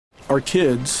Our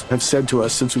kids have said to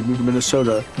us since we moved to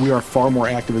Minnesota, we are far more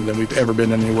active than we've ever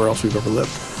been anywhere else we've ever lived.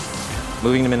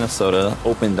 Moving to Minnesota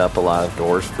opened up a lot of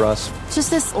doors for us.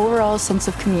 Just this overall sense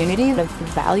of community, the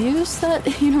values that,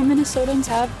 Minnesotans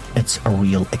have. It's a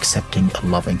real accepting,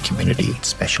 loving community,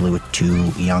 especially with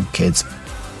 2 young kids.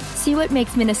 See what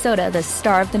makes Minnesota the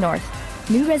star of the North.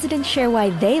 New residents share why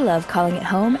they love calling it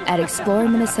home at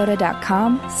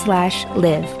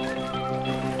exploreminnesota.com/live.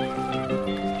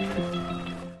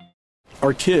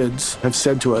 Our kids have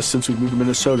said to us since we moved to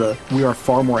Minnesota, we are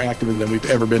far more active than we've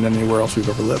ever been anywhere else we've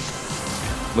ever lived.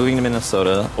 Moving to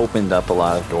Minnesota opened up a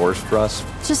lot of doors for us.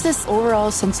 Just this overall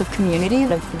sense of community,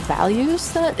 the values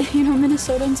that,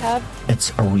 Minnesotans have.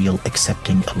 It's a real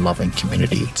accepting, loving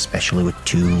community, especially with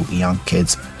 2 young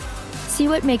kids. See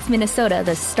what makes Minnesota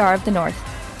the star of the North.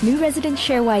 New residents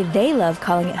share why they love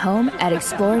calling it home at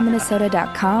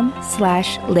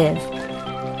exploreminnesota.com/live.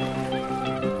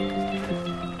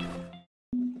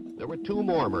 2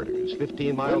 more murders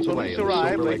 15 miles away. When police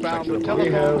arrived, they found the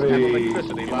telephones and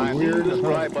electricity lines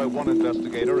described by one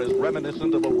investigator as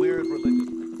reminiscent of a weird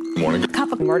religious...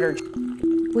 Couple murder.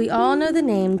 We all know the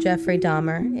name Jeffrey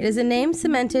Dahmer. It is a name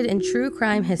cemented in true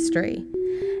crime history.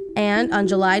 And on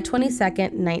July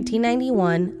 22nd,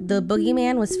 1991, the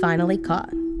boogeyman was finally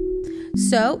caught.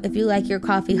 So, if you like your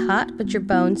coffee hot but your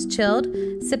bones chilled,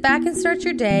 sit back and start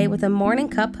your day with a morning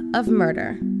cup of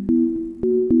murder.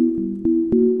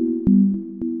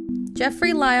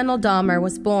 Jeffrey Lionel Dahmer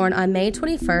was born on May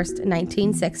 21st,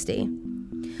 1960.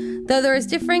 Though there is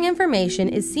differing information,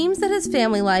 it seems that his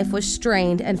family life was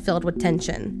strained and filled with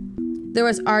tension. There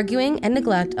was arguing and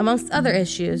neglect amongst other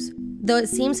issues, though it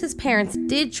seems his parents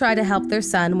did try to help their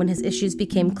son when his issues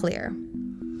became clear.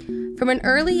 From an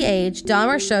early age,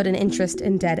 Dahmer showed an interest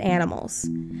in dead animals.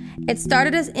 It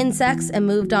started as insects and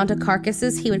moved on to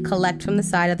carcasses he would collect from the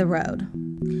side of the road.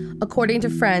 According to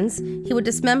friends, he would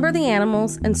dismember the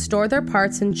animals and store their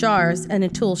parts in jars in a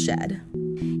tool shed.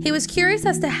 He was curious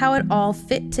as to how it all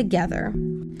fit together.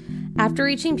 After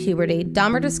reaching puberty,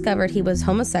 Dahmer discovered he was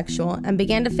homosexual and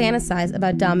began to fantasize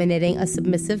about dominating a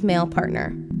submissive male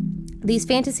partner. These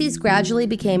fantasies gradually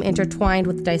became intertwined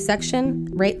with dissection,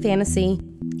 rape fantasy,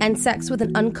 and sex with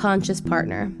an unconscious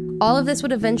partner. All of this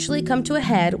would eventually come to a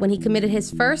head when he committed his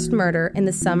first murder in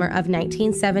the summer of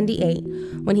 1978,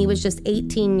 when he was just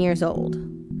 18 years old.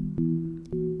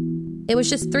 It was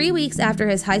just 3 weeks after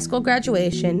his high school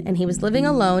graduation, and he was living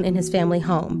alone in his family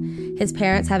home, his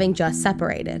parents having just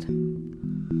separated.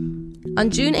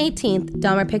 On June 18th,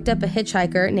 Dahmer picked up a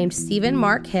hitchhiker named Stephen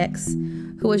Mark Hicks,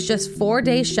 who was just 4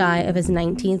 days shy of his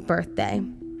 19th birthday.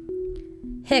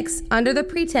 Hicks, under the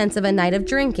pretense of a night of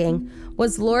drinking,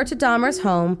 was lured to Dahmer's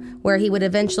home, where he would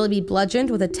eventually be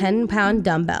bludgeoned with a 10-pound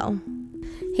dumbbell.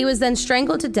 He was then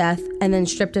strangled to death and then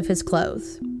stripped of his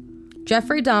clothes.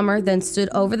 Jeffrey Dahmer then stood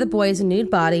over the boy's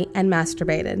nude body and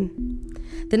masturbated.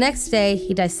 The next day,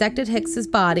 he dissected Hicks's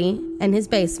body in his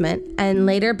basement and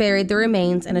later buried the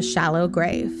remains in a shallow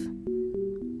grave.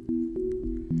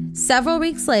 Several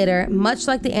weeks later, much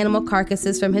like the animal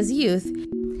carcasses from his youth,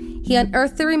 he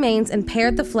unearthed the remains and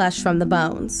pared the flesh from the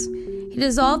bones. He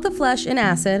dissolved the flesh in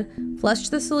acid,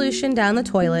 flushed the solution down the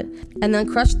toilet, and then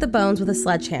crushed the bones with a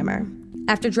sledgehammer.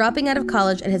 After dropping out of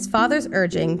college at his father's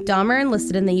urging, Dahmer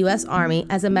enlisted in the U.S. Army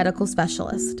as a medical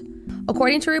specialist.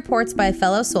 According to reports by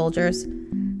fellow soldiers,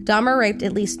 Dahmer raped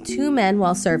at least 2 men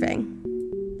while serving.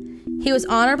 He was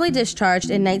honorably discharged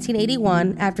in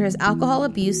 1981 after his alcohol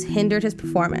abuse hindered his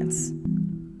performance.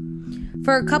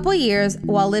 For a couple years,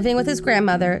 while living with his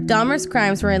grandmother, Dahmer's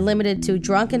crimes were limited to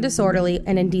drunk and disorderly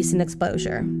and indecent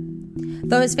exposure.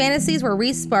 Though his fantasies were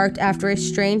re-sparked after a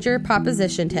stranger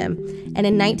propositioned him, and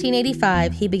in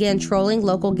 1985 he began trolling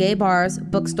local gay bars,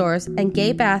 bookstores, and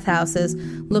gay bathhouses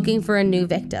looking for a new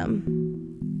victim.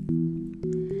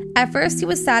 At first he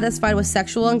was satisfied with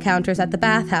sexual encounters at the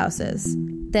bathhouses,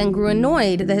 then grew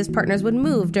annoyed that his partners would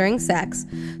move during sex,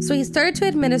 so he started to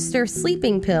administer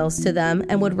sleeping pills to them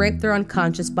and would rape their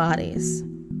unconscious bodies.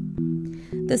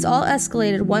 This all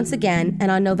escalated once again,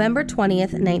 and on November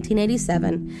 20th,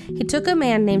 1987, he took a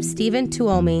man named Stephen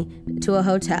Tuomi to a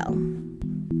hotel.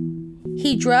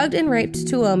 He drugged and raped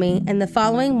Tuomi, and the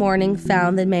following morning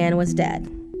found the man was dead.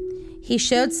 He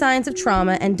showed signs of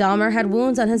trauma, and Dahmer had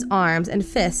wounds on his arms and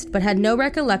fists, but had no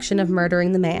recollection of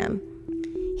murdering the man.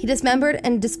 He dismembered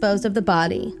and disposed of the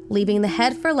body, leaving the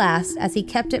head for last as he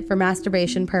kept it for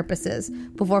masturbation purposes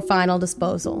before final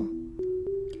disposal.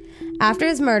 After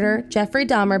his murder, Jeffrey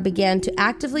Dahmer began to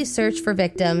actively search for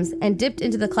victims and dipped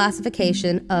into the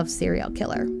classification of serial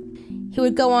killer. He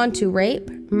would go on to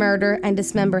rape, murder, and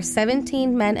dismember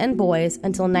 17 men and boys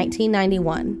until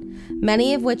 1991,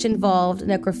 many of which involved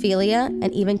necrophilia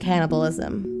and even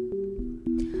cannibalism.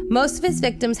 Most of his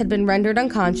victims had been rendered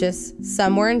unconscious,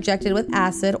 some were injected with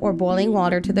acid or boiling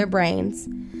water to their brains,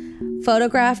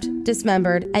 photographed,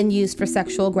 dismembered, and used for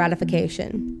sexual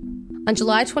gratification. On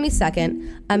July 22nd,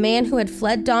 a man who had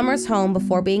fled Dahmer's home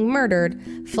before being murdered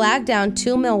flagged down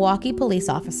 2 Milwaukee police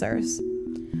officers.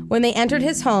 When they entered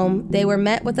his home, they were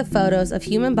met with the photos of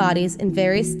human bodies in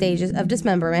various stages of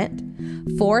dismemberment,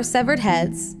 4 severed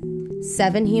heads,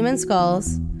 7 human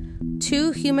skulls,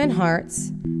 2 human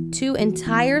hearts, 2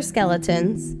 entire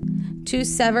skeletons, 2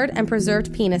 severed and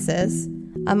preserved penises,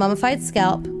 a mummified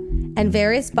scalp, and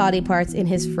various body parts in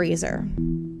his freezer.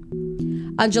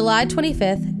 On July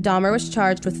 25th, Dahmer was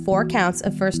charged with 4 counts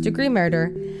of first-degree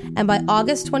murder, and by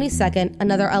August 22nd,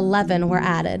 another 11 were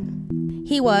added.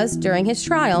 He was, during his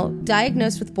trial,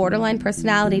 diagnosed with borderline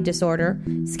personality disorder,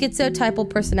 schizotypal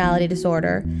personality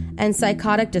disorder, and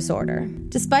psychotic disorder.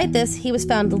 Despite this, he was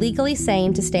found legally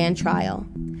sane to stand trial.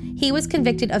 He was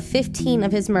convicted of 15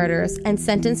 of his murders and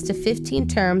sentenced to 15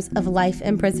 terms of life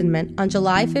imprisonment on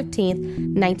July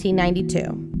 15,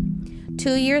 1992.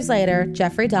 2 years later,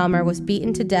 Jeffrey Dahmer was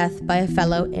beaten to death by a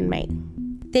fellow inmate.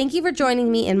 Thank you for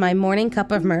joining me in my morning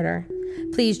cup of murder.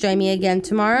 Please join me again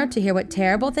tomorrow to hear what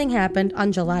terrible thing happened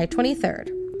on July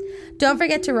 23rd. Don't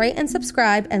forget to rate and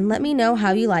subscribe and let me know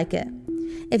how you like it.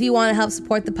 If you want to help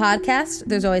support the podcast,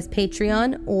 there's always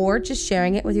Patreon or just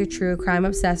sharing it with your true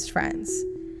crime-obsessed friends.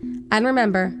 And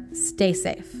remember, stay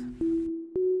safe.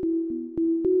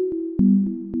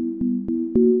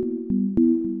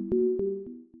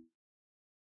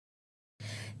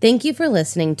 Thank you for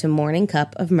listening to Morning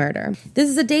Cup of Murder. This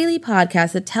is a daily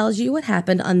podcast that tells you what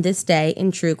happened on this day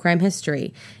in true crime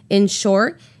history. In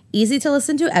short, easy to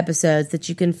listen to episodes that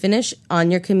you can finish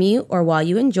on your commute or while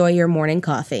you enjoy your morning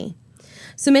coffee.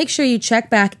 So make sure you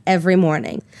check back every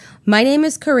morning. My name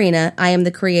is Karina. I am the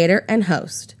creator and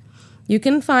host. You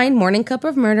can find Morning Cup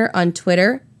of Murder on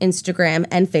Twitter, Instagram,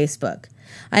 and Facebook.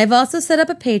 I have also set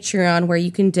up a Patreon where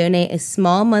you can donate a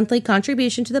small monthly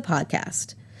contribution to the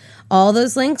podcast. All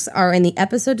those links are in the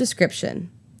episode description.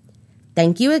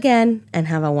 Thank you again, and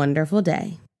have a wonderful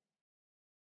day.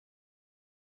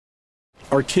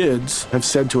 Our kids have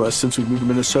said to us since we moved to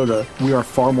Minnesota, we are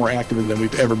far more active than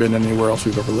we've ever been anywhere else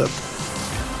we've ever lived.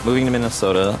 Moving to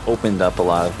Minnesota opened up a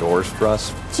lot of doors for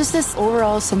us. Just this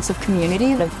overall sense of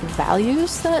community, the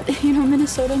values that,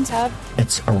 Minnesotans have.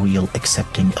 It's a real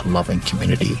accepting, loving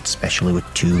community, especially with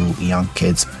 2 young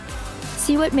kids.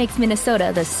 See what makes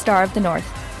Minnesota the star of the North.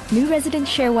 New residents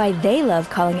share why they love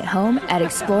calling it home at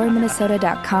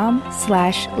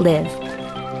exploreminnesota.com/live.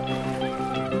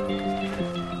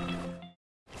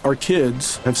 Our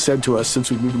kids have said to us since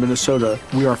we moved to Minnesota,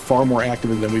 we are far more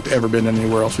active than we've ever been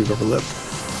anywhere else we've ever lived.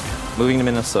 Moving to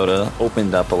Minnesota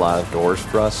opened up a lot of doors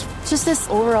for us. Just this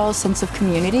overall sense of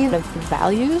community, the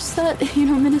values that,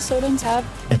 Minnesotans have.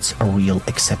 It's a real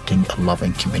accepting,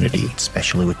 loving community,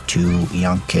 especially with 2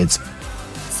 young kids.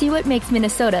 See what makes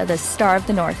Minnesota the star of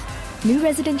the North. New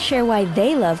residents share why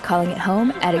they love calling it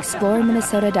home at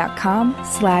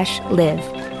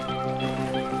exploreminnesota.com/live.